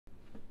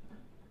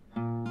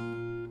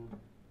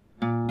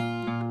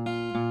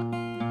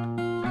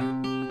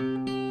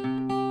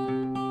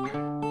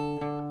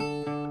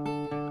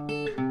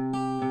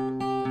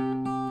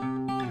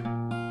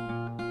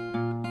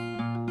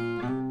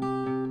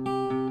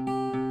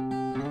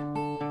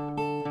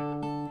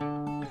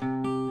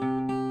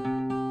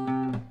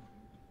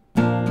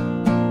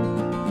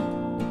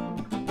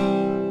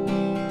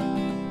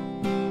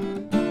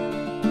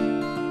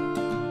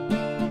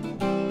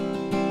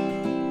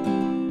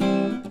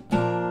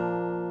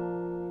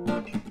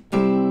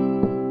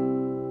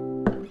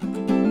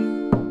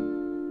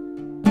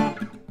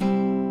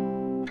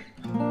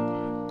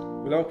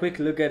a quick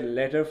look at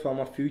Letter from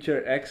a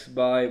Future X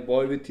by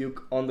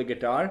BoyWithUke on the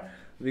guitar.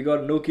 We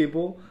got no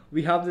capo.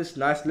 We have this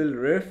nice little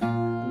riff,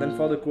 and then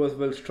for the chorus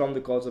we'll strum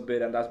the chords a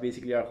bit, and that's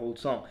basically our whole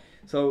song.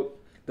 So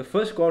the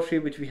first chord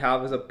shape which we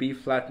have is a B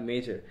flat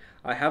major.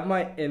 I have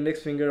my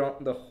index finger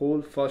on the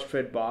whole first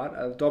fret bar.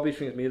 The top E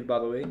string is muted, by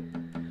the way.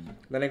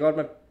 Then I got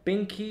my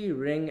pinky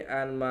ring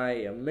and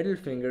my middle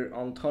finger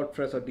on third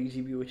fret or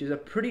DGB, which is a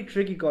pretty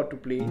tricky chord to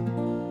play.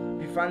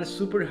 If you find it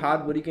super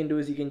hard, what you can do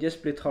is you can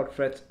just play third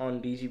frets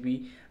on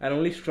DGB and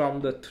only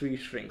strum the 3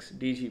 strings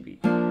DGB.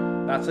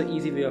 That's an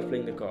easy way of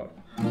playing the chord.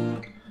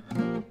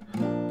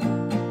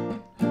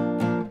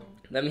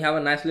 Then we have a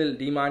nice little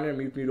D minor,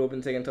 mute, mute,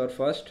 open, second, third,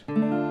 first,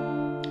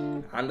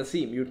 and the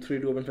C, mute, 3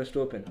 to open, first,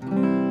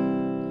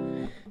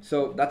 open.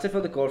 So that's it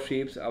for the chord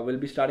shapes. We'll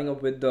be starting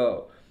up with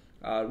the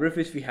riff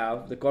which we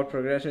have. The chord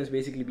progression is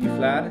basically B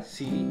flat,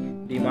 C,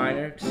 D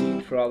minor, C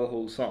throughout the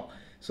whole song.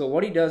 So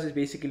what he does is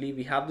basically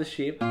we have the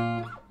shape,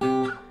 but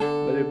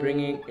we're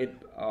bringing it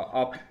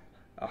up,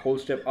 a whole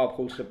step up,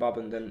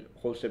 and then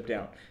whole step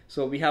down.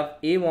 So we have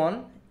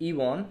A1,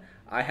 E1.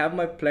 I have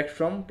my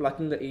plectrum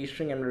plucking the A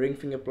string and ring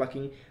finger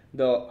plucking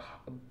the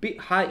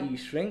high E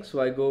string.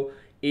 So I go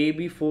A,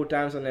 B 4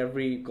 times on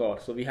every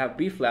chord. So we have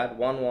B flat,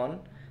 1, 1.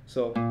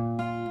 So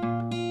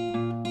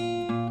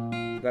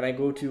then I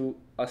go to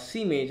a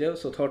C major,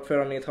 so third fret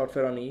on A, third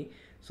fret on E.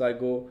 So I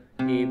go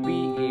A, B,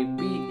 A,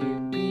 B, A,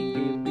 B,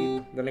 A,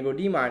 B. Then I go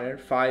D minor,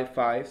 5,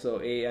 5.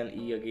 So A and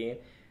E again,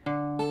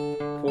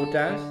 4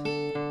 times.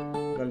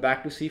 Then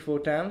back to C 4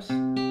 times,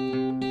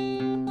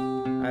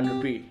 and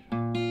repeat.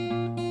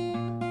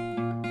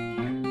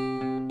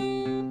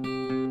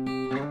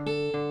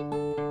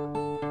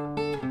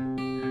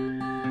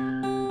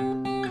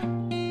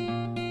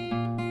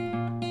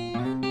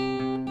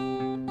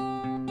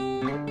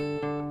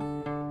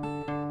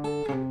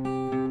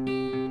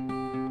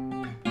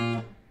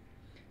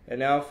 And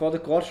now for the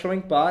chord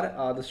strumming part,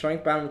 the strumming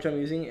pattern which I'm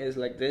using is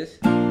like this.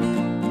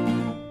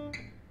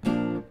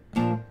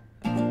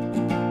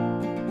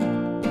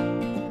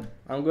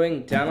 I'm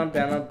going down, up,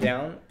 down, up,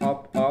 down,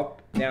 up,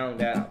 up, down,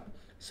 down.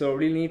 So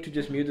really need to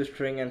just mute the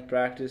string and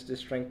practice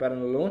this string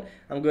pattern alone.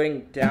 I'm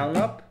going down,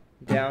 up,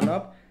 down,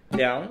 up,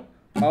 down,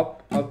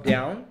 up, up,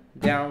 down,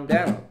 down,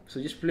 down.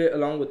 So just play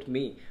along with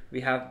me.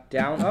 We have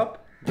down,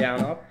 up,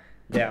 down, up,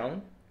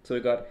 down. So we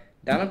got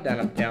down, up,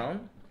 down, up,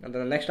 down. And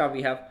then the next part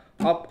we have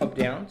up, up,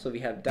 down. So we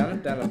have down,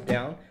 up, down, up,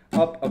 down,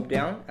 up, up,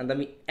 down. And then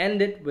we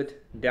end it with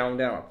down,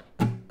 down, up.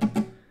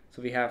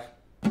 So we have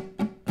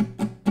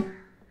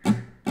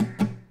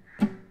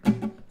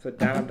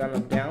down, up, down,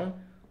 up, down,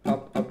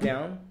 up, up,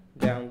 down,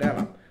 down, down,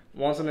 up.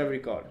 Once on every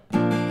chord.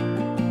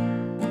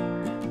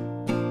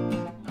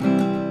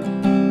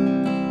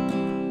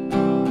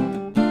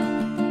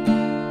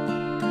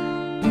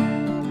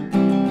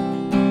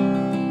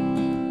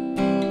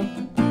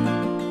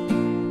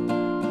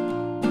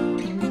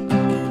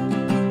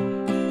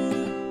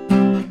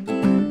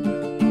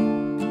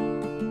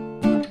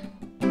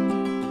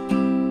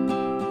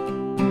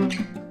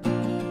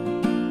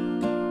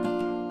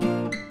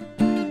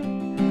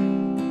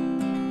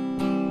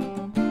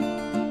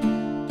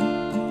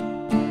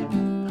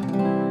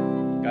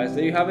 Guys,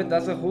 there you have it.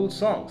 That's the whole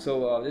song.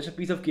 So just a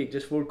piece of cake,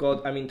 just 3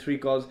 chords,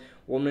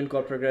 1 minute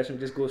chord progression,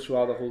 just goes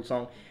throughout the whole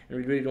song, and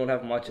we really don't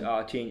have much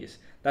changes.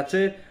 That's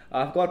it.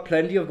 I've got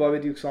plenty of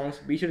BoyWithUke songs.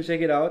 Be sure to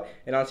check it out,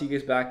 and I'll see you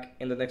guys back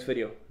in the next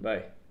video.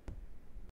 Bye.